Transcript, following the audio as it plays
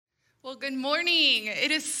Well, good morning. It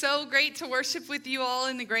is so great to worship with you all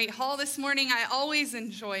in the Great Hall this morning. I always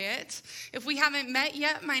enjoy it. If we haven't met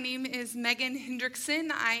yet, my name is Meghan Hendrickson.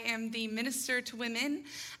 I am the Minister to Women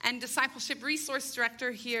and Discipleship Resource Director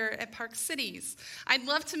here at Park Cities. I'd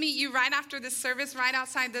love to meet you right after this service, right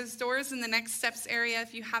outside those doors in the Next Steps area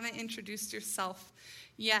if you haven't introduced yourself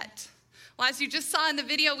yet. Well, as you just saw in the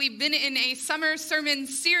video, we've been in a summer sermon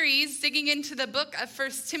series digging into the book of 1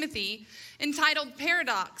 Timothy entitled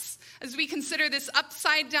Paradox, as we consider this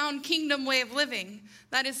upside-down kingdom way of living.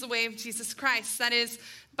 That is the way of Jesus Christ. That is,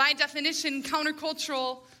 by definition,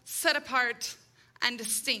 countercultural, set apart, and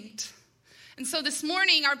distinct. And so this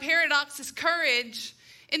morning, our paradox is courage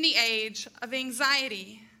in the age of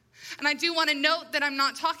anxiety. And I do want to note that I'm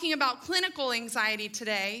not talking about clinical anxiety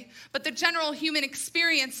today, but the general human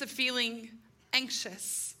experience of feeling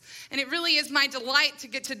anxious. And it really is my delight to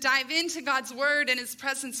get to dive into God's word and his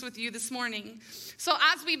presence with you this morning. So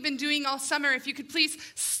as we've been doing all summer, if you could please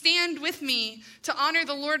stand with me to honor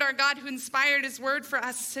the Lord our God who inspired his word for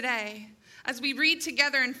us today, as we read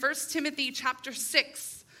together in 1 Timothy chapter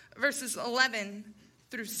 6, verses 11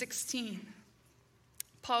 through 16.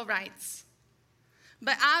 Paul writes,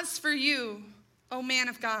 "But as for you, O man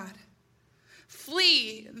of God,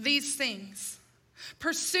 flee these things.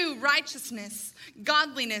 Pursue righteousness,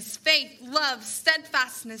 godliness, faith, love,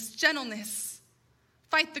 steadfastness, gentleness.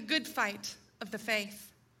 Fight the good fight of the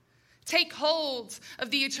faith. Take hold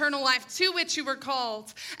of the eternal life to which you were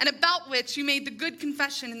called, and about which you made the good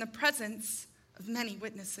confession in the presence of many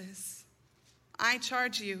witnesses. I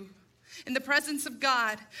charge you, in the presence of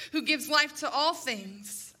God, who gives life to all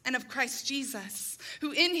things, and of Christ Jesus,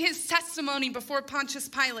 who in his testimony before Pontius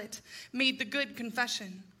Pilate made the good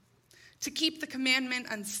confession, to keep the commandment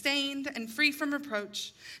unstained and free from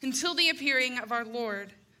reproach until the appearing of our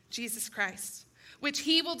Lord Jesus Christ, which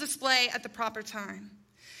he will display at the proper time.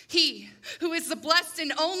 He who is the blessed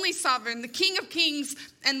and only sovereign, the King of kings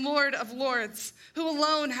and Lord of lords, who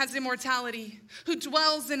alone has immortality, who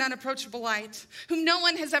dwells in unapproachable light, whom no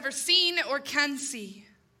one has ever seen or can see.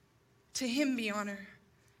 To him be honor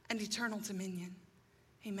and eternal dominion.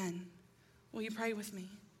 Amen." Will you pray with me?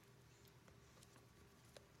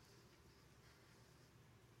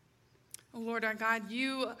 Oh Lord our God,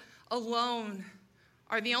 you alone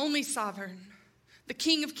are the only sovereign, the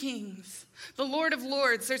King of kings, the Lord of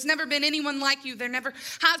lords. There's never been anyone like you. There never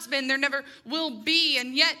has been, there never will be.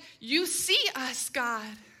 And yet you see us,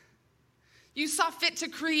 God. You saw fit to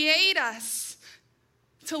create us,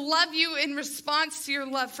 to love you in response to your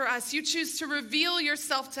love for us. You choose to reveal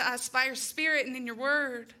yourself to us by your Spirit and in your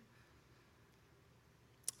word.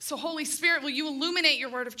 So Holy Spirit, will you illuminate your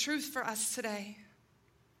word of truth for us today?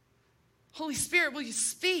 Holy Spirit, will you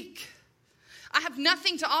speak? I have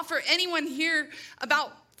nothing to offer anyone here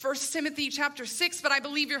about 1 Timothy chapter 6, but I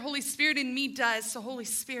believe your Holy Spirit in me does. So Holy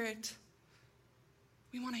Spirit,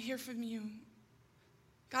 we want to hear from you.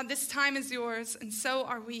 God, this time is yours, and so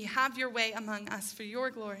are we. Have your way among us for your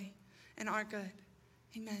glory and our good.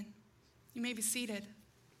 Amen. You may be seated.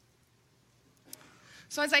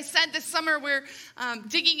 So as I said, this summer we're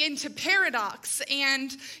digging into paradox,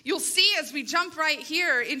 and you'll see as we jump right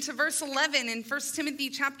here into verse 11 in 1 Timothy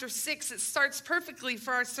chapter 6, it starts perfectly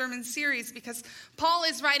for our sermon series because Paul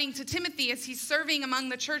is writing to Timothy as he's serving among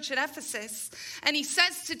the church at Ephesus, and he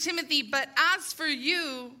says to Timothy, "But as for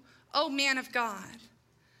you, O man of God."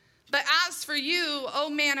 But as for you, O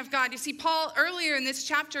man of God. You see, Paul earlier in this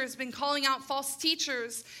chapter has been calling out false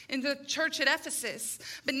teachers in the church at Ephesus.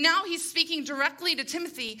 But now he's speaking directly to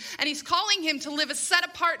Timothy, and he's calling him to live a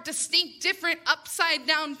set-apart, distinct, different,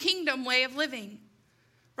 upside-down kingdom way of living.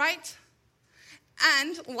 Right?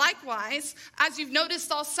 And likewise, as you've noticed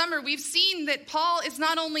all summer, we've seen that Paul is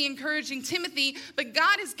not only encouraging Timothy, but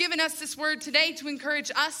God has given us this word today to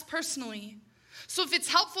encourage us personally. So if it's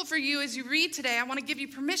helpful for you as you read today, I want to give you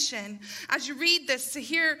permission as you read this to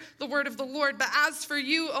hear the word of the Lord. But as for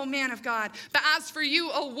you, O man of God, but as for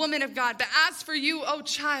you, O woman of God, but as for you, O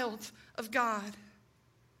child of God,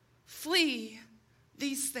 flee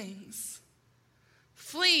these things.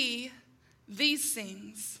 Flee these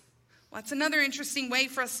things. Well, that's another interesting way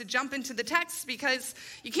for us to jump into the text because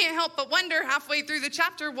you can't help but wonder halfway through the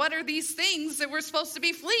chapter, what are these things that we're supposed to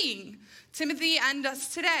be fleeing? Timothy and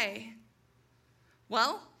us today.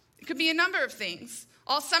 Well, it could be a number of things.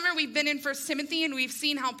 All summer we've been in 1 Timothy and we've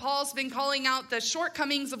seen how Paul's been calling out the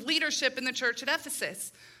shortcomings of leadership in the church at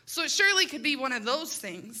Ephesus. So it surely could be one of those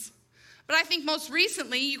things. But I think most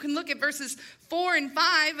recently you can look at verses 4 and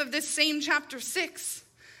 5 of this same chapter 6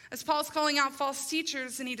 as Paul's calling out false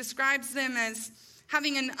teachers, and he describes them as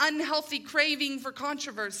having an unhealthy craving for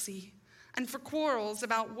controversy, and for quarrels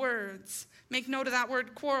about words. Make note of that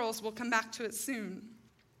word quarrels. We'll come back to it soon.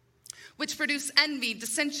 Which produce envy,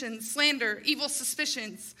 dissension, slander, evil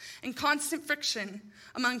suspicions, and constant friction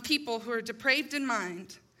among people who are depraved in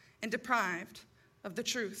mind and deprived of the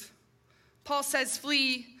truth. Paul says,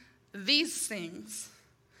 flee these things.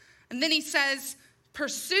 And then he says,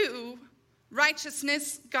 pursue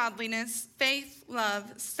righteousness, godliness, faith, love,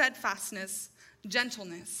 steadfastness,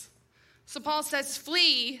 gentleness. So Paul says,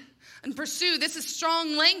 flee and pursue. This is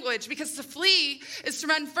strong language because to flee is to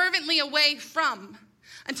run fervently away from.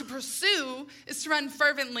 And to pursue is to run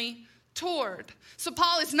fervently toward. So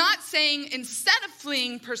Paul is not saying instead of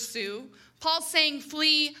fleeing, pursue. Paul's saying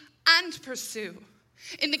flee and pursue.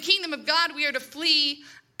 In the kingdom of God, we are to flee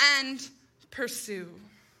and pursue.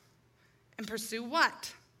 And pursue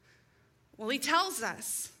what? Well, he tells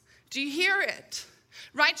us. Do you hear it?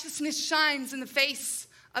 Righteousness shines in the face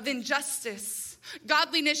of injustice.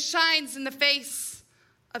 Godliness shines in the face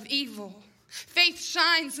of evil. Faith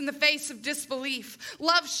shines in the face of disbelief.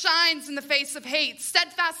 Love shines in the face of hate.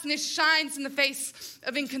 Steadfastness shines in the face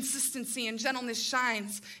of inconsistency. And gentleness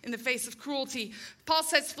shines in the face of cruelty. Paul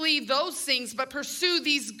says, flee those things, but pursue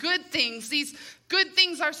these good things. These good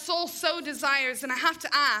things our soul so desires. And I have to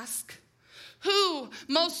ask, who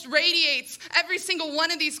most radiates every single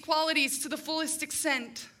one of these qualities to the fullest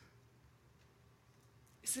extent?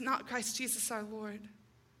 Is it not Christ Jesus our Lord?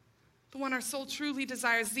 The one our soul truly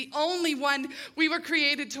desires, the only one we were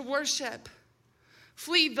created to worship.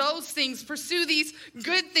 Flee those things, pursue these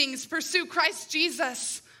good things, pursue Christ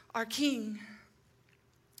Jesus, our King.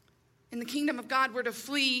 In the kingdom of God, we're to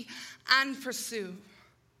flee and pursue.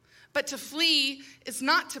 But to flee is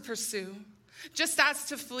not to pursue, just as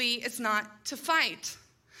to flee is not to fight.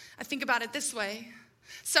 I think about it this way.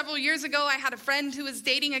 Several years ago, I had a friend who was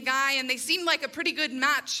dating a guy, and they seemed like a pretty good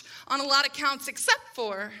match on a lot of counts, except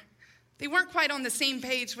for they weren't quite on the same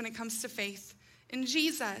page when it comes to faith in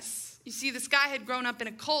Jesus. You see, this guy had grown up in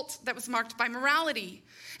a cult that was marked by morality.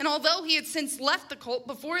 And although he had since left the cult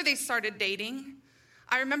before they started dating,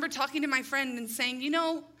 I remember talking to my friend and saying,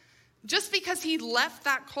 just because he left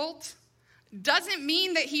that cult doesn't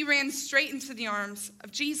mean that he ran straight into the arms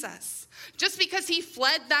of Jesus. Just because he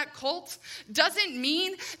fled that cult doesn't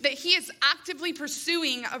mean that he is actively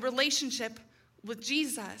pursuing a relationship with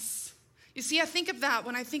Jesus. You see, I think of that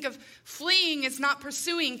when I think of fleeing is not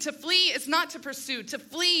pursuing. To flee is not to pursue. To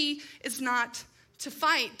flee is not to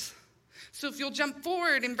fight. So if you'll jump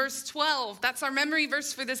forward in verse 12, that's our memory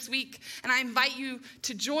verse for this week. And I invite you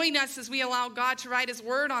to join us as we allow God to write his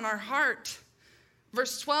word on our heart.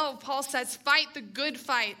 Verse 12, Paul says, fight the good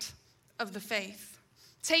fight of the faith.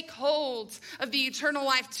 Take hold of the eternal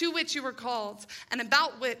life to which you were called and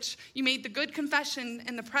about which you made the good confession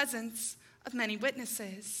in the presence of many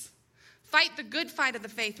witnesses. Fight the good fight of the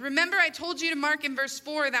faith. Remember, I told you to mark in verse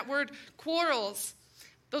 4 that word quarrels.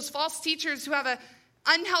 Those false teachers who have an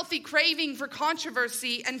unhealthy craving for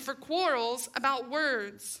controversy and for quarrels about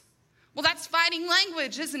words. Well, that's fighting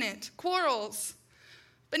language, isn't it? Quarrels.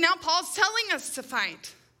 But now Paul's telling us to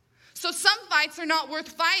fight. So some fights are not worth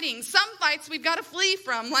fighting. Some fights we've got to flee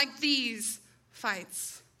from, like these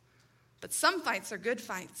fights. But some fights are good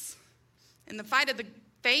fights. And the fight of the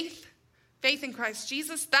faith in Christ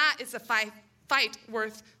Jesus, that is a fight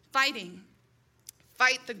worth fighting.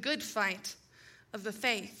 Fight the good fight of the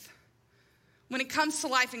faith. When it comes to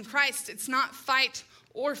life in Christ, it's not fight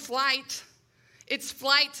or flight. It's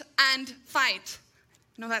flight and fight.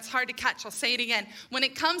 No, that's hard to catch. I'll say it again. When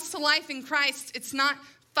it comes to life in Christ, it's not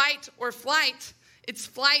fight or flight. It's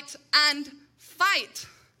flight and fight.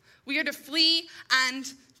 We are to flee and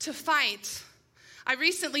to fight. I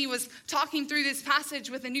recently was talking through this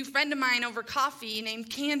passage with a new friend of mine over coffee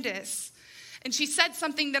named Candace. And she said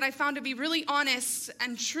something that I found to be really honest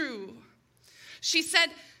and true. She said,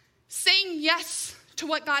 saying yes to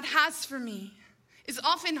what God has for me is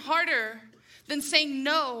often harder than saying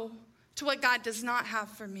no to what God does not have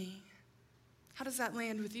for me. How does that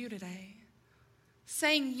land with you today?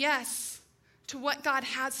 Saying yes to what God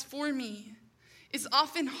has for me is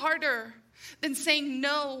often harder than saying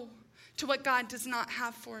no to what God does not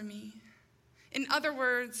have for me. In other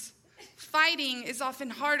words, fighting is often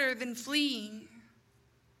harder than fleeing.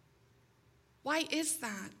 Why is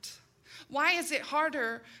that? Why is it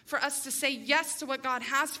harder for us to say yes to what God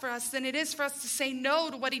has for us than it is for us to say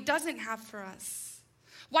no to what he doesn't have for us?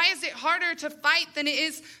 Why is it harder to fight than it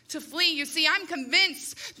is to flee? You see, I'm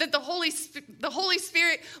convinced that the Holy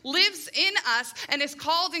Spirit lives in us and has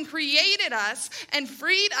called and created us and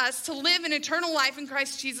freed us to live an eternal life in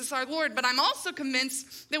Christ Jesus our Lord. But I'm also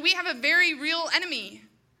convinced that we have a very real enemy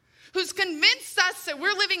who's convinced us that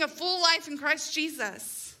we're living a full life in Christ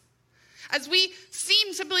Jesus. as we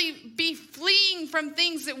seem to be fleeing from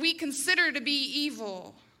things that we consider to be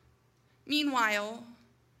evil. Meanwhile,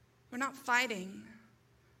 we're not fighting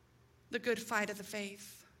the good fight of the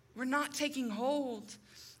faith. We're not taking hold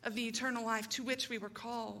of the eternal life to which we were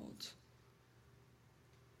called.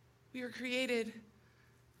 We were created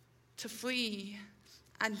to flee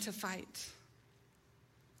and to fight.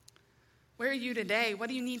 Where are you today? What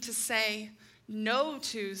do you need to say no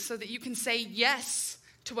to so that you can say yes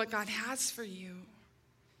to what God has for you?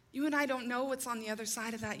 You and I don't know what's on the other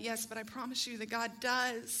side of that yes, but I promise you that God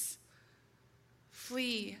does.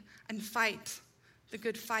 Flee and fight the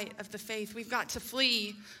good fight of the faith. We've got to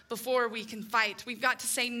flee before we can fight. We've got to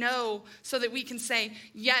say no so that we can say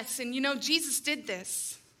yes. And you know, Jesus did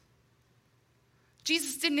this.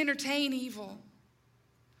 Jesus didn't entertain evil,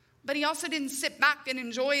 but he also didn't sit back and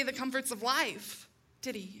enjoy the comforts of life,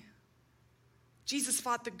 did he? Jesus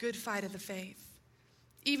fought the good fight of the faith,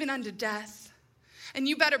 even unto death. And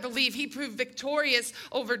you better believe he proved victorious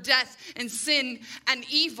over death and sin and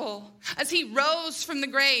evil as he rose from the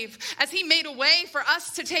grave, as he made a way for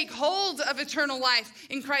us to take hold of eternal life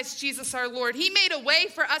in Christ Jesus our Lord. He made a way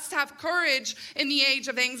for us to have courage in the age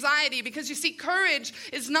of anxiety, because you see, courage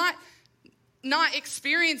is not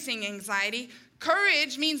experiencing anxiety.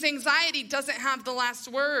 Courage means anxiety doesn't have the last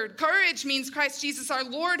word. Courage means Christ Jesus our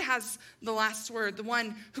Lord has the last word, the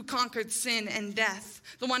one who conquered sin and death,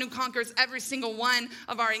 the one who conquers every single one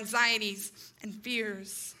of our anxieties and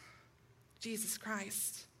fears, Jesus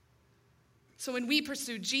Christ. So when we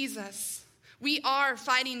pursue Jesus, we are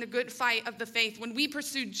fighting the good fight of the faith. When we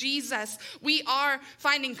pursue Jesus, we are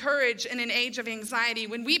finding courage in an age of anxiety.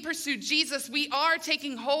 When we pursue Jesus, we are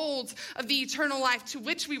taking hold of the eternal life to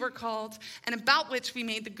which we were called and about which we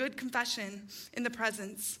made the good confession in the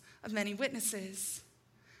presence of many witnesses.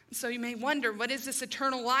 And so you may wonder, what is this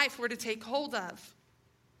eternal life we're to take hold of?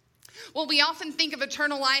 Well, we often think of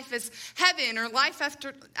eternal life as heaven or life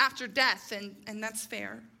after death, and that's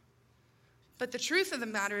fair. But the truth of the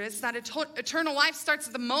matter is that eternal life starts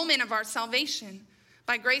at the moment of our salvation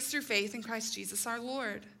by grace through faith in Christ Jesus our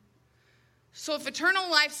Lord. So if eternal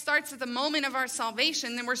life starts at the moment of our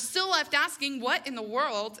salvation, then we're still left asking, what in the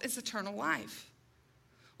world is eternal life?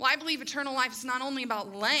 Well, I believe eternal life is not only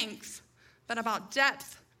about length, but about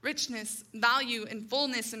depth, richness, value, and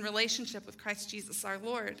fullness in relationship with Christ Jesus our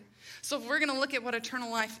Lord. So if we're going to look at what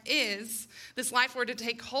eternal life is, this life we're to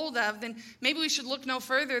take hold of, then maybe we should look no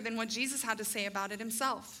further than what Jesus had to say about it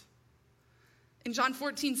himself. In John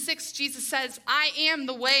 14:6, Jesus says, I am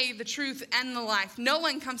the way, the truth, and the life. No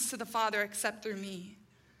one comes to the Father except through me.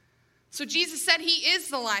 So Jesus said he is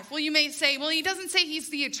the life. Well, you may say, well, he doesn't say he's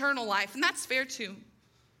the eternal life, and that's fair too.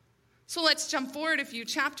 So let's jump forward a few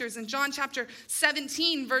chapters. In John chapter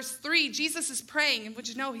 17, verse 3, Jesus is praying, and would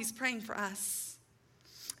you know he's praying for us?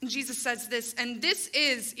 And Jesus says this, and this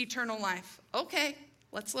is eternal life. Okay,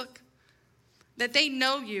 let's look. That they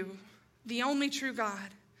know you, the only true God,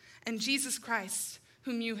 and Jesus Christ,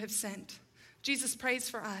 whom you have sent. Jesus prays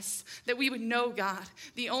for us that we would know God,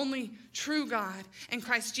 the only true God, and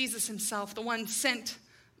Christ Jesus himself, the one sent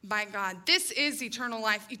by God. This is eternal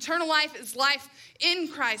life. Eternal life is life in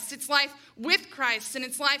Christ. It's life with Christ, and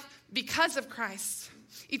it's life because of Christ.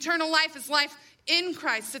 Eternal life is life in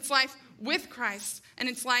Christ. It's life with Christ, and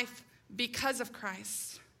it's life because of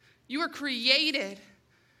Christ. You were created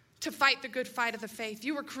to fight the good fight of the faith.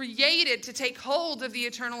 You were created to take hold of the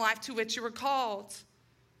eternal life to which you were called.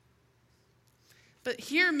 But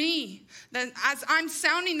hear me, that as I'm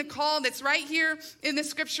sounding the call that's right here in the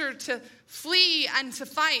scripture to flee and to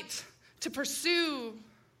fight, to pursue,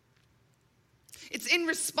 it's in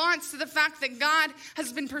response to the fact that God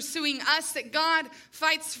has been pursuing us, that God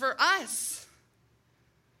fights for us.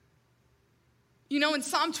 You know, in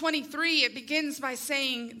Psalm 23, it begins by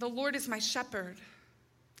saying, the Lord is my shepherd,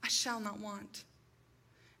 I shall not want.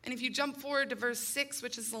 And if you jump forward to verse 6,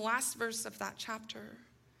 which is the last verse of that chapter,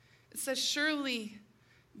 it says, surely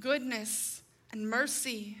goodness and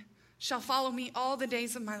mercy shall follow me all the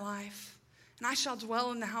days of my life, and I shall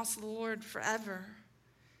dwell in the house of the Lord forever.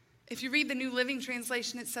 If you read the New Living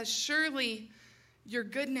Translation, it says, surely your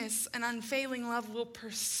goodness and unfailing love will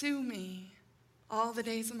pursue me all the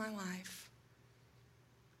days of my life.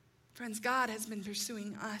 Friends, God has been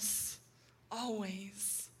pursuing us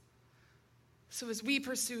always. So as we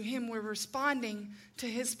pursue him, we're responding to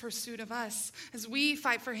his pursuit of us. As we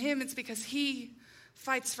fight for him, it's because he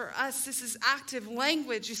fights for us. This is active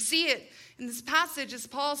language. You see it in this passage as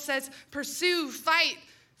Paul says, pursue, fight,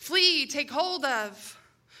 flee, take hold of.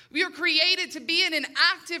 We are created to be in an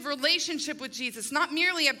active relationship with Jesus, not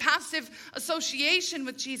merely a passive association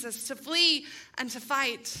with Jesus, to flee and to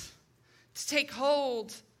fight, to take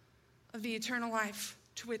hold of the eternal life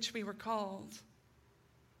to which we were called.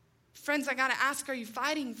 Friends, I got to ask, are you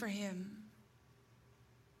fighting for him?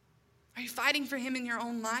 Are you fighting for him in your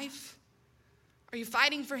own life? Are you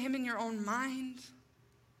fighting for him in your own mind?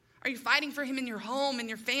 Are you fighting for him in your home and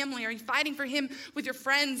your family? Are you fighting for him with your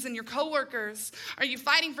friends and your coworkers? Are you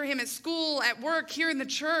fighting for him at school, at work, here in the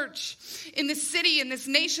church, in this city, in this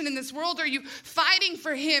nation, in this world? Are you fighting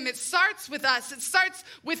for him? It starts with us. It starts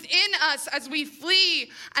within us as we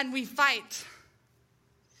flee and we fight.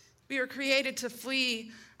 We are created to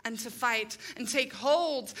flee and to fight and take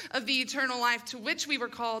hold of the eternal life to which we were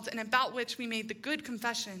called and about which we made the good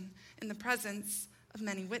confession in the presence of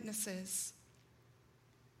many witnesses.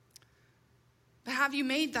 But have you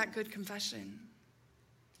made that good confession?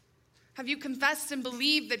 Have you confessed and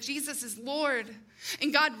believed that Jesus is Lord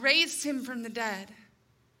and God raised him from the dead?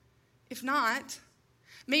 If not,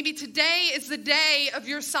 maybe today is the day of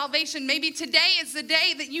your salvation. Maybe today is the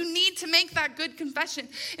day that you need to make that good confession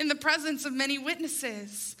in the presence of many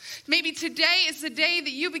witnesses. Maybe today is the day that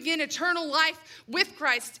you begin eternal life with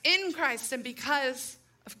Christ, in Christ, and because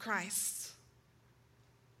of Christ.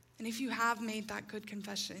 And if you have made that good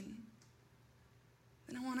confession,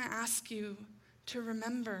 then I want to ask you to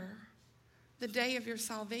remember the day of your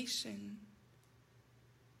salvation.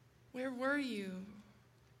 Where were you?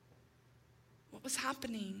 What was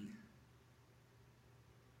happening?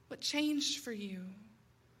 What changed for you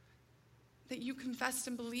that you confessed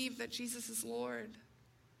and believed that Jesus is Lord?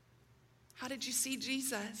 How did you see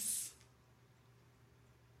Jesus?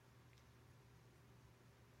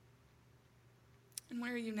 And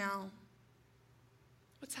where are you now?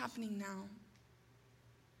 What's happening now?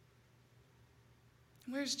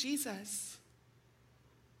 Where's Jesus?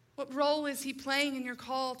 What role is he playing in your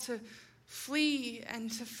call to flee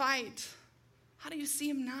and to fight? How do you see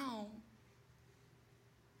him now?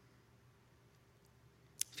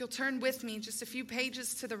 If you'll turn with me just a few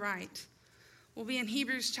pages to the right, we'll be in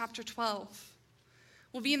Hebrews chapter 12.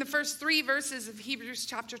 We'll be in the first 3 verses of Hebrews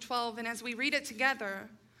chapter 12, and as we read it together,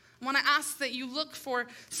 I want to ask that you look for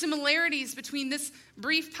similarities between this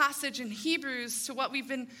brief passage in Hebrews to what we've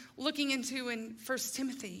been looking into in 1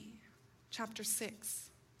 Timothy chapter 6.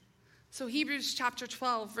 So Hebrews chapter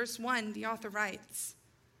 12, verse 1, the author writes,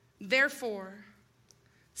 "Therefore,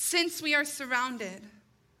 since we are surrounded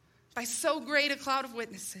by so great a cloud of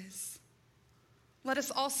witnesses, let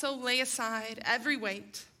us also lay aside every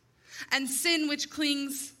weight and sin which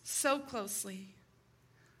clings so closely,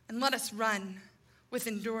 and let us run with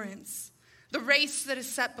endurance the race that is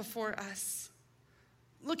set before us,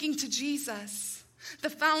 looking to Jesus, the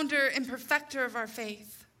founder and perfecter of our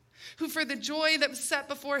faith, who for the joy that was set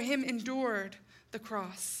before him endured the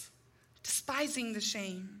cross, despising the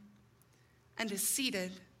shame, and is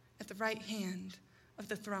seated at the right hand of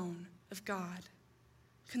the throne of God.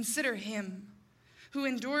 Consider him who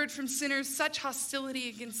endured from sinners such hostility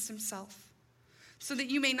against himself, so that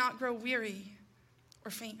you may not grow weary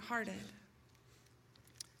or faint-hearted."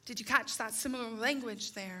 Did you catch that similar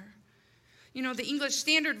language there? You know, the English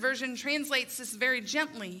Standard Version translates this very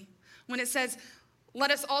gently when it says, "Let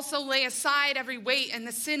us also lay aside every weight and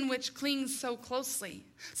the sin which clings so closely."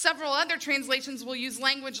 Several other translations will use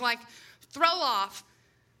language like throw off,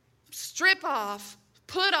 strip off,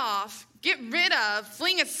 put off, get rid of,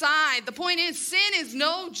 fling aside. The point is, sin is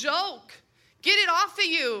no joke. Get it off of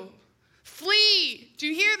you. Flee. Do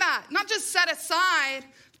you hear that? Not just set aside,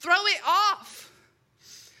 throw it off.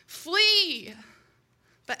 Flee.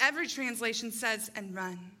 But every translation says, and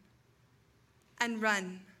run. And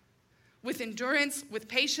run. With endurance, with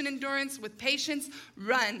patient endurance, with patience,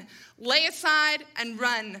 run. Lay aside and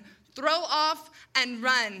run. Throw off and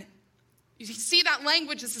run. You see that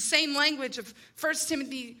language is the same language of 1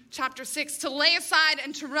 Timothy chapter 6. To lay aside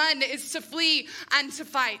and to run is to flee and to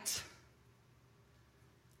fight.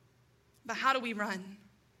 But how do we run?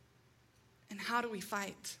 And how do we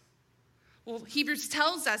fight? Well, Hebrews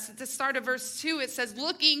tells us at the start of verse 2, it says,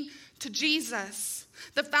 looking to Jesus,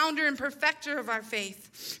 the founder and perfecter of our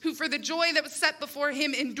faith, who for the joy that was set before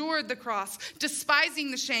him endured the cross, despising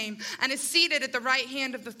the shame, and is seated at the right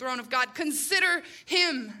hand of the throne of God. Consider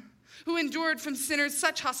him who endured from sinners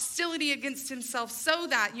such hostility against himself, so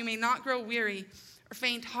that you may not grow weary or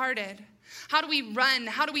faint-hearted. How do we run?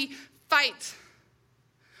 How do we fight?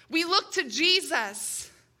 We look to Jesus.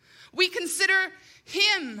 We consider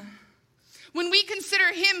him. When we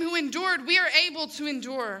consider him who endured, we are able to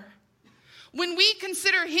endure. When we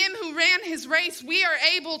consider him who ran his race, we are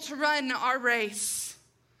able to run our race.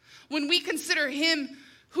 When we consider him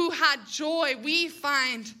who had joy, we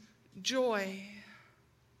find joy.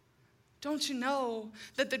 Don't you know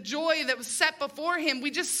that the joy that was set before him,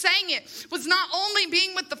 we just sang it, was not only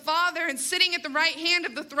being with the Father and sitting at the right hand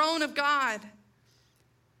of the throne of God.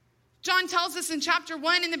 John tells us in chapter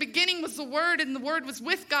 1, in the beginning was the Word, and the Word was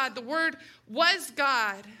with God. The Word was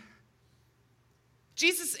God.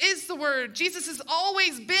 Jesus is the Word. Jesus has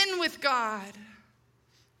always been with God.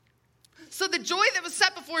 So the joy that was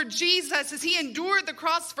set before Jesus as he endured the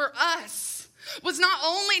cross for us was not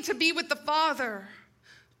only to be with the Father,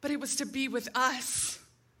 but it was to be with us.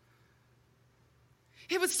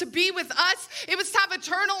 It was to be with us. It was to have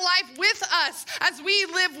eternal life with us as we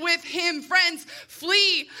live with him. Friends,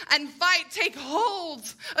 flee and fight. Take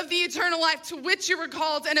hold of the eternal life to which you were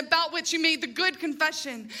called and about which you made the good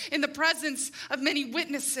confession in the presence of many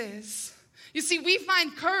witnesses. You see, we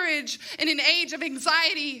find courage in an age of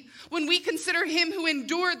anxiety when we consider him who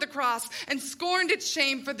endured the cross and scorned its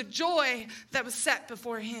shame for the joy that was set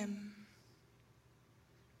before him.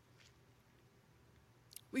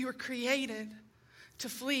 We were created to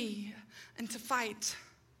flee and to fight.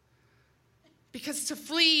 Because to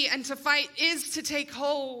flee and to fight is to take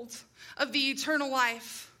hold of the eternal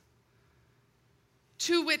life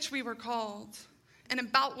to which we were called and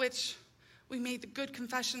about which we made the good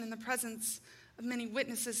confession in the presence of many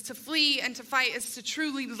witnesses. To flee and to fight is to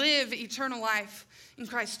truly live eternal life in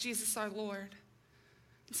Christ Jesus our Lord.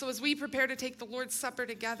 And so as we prepare to take the Lord's Supper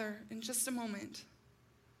together in just a moment,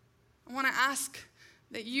 I want to ask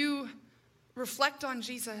that you reflect on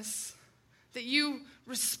Jesus, that you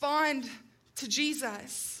respond to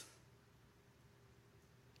Jesus.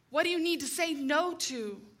 What do you need to say no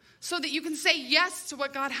to so that you can say yes to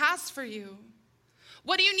what God has for you?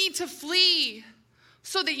 What do you need to flee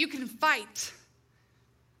so that you can fight?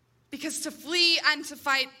 Because to flee and to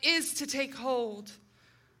fight is to take hold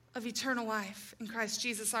of eternal life in Christ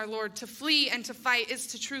Jesus our Lord. To flee and to fight is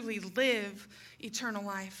to truly live eternal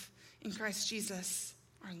life in Christ Jesus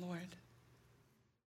our Lord.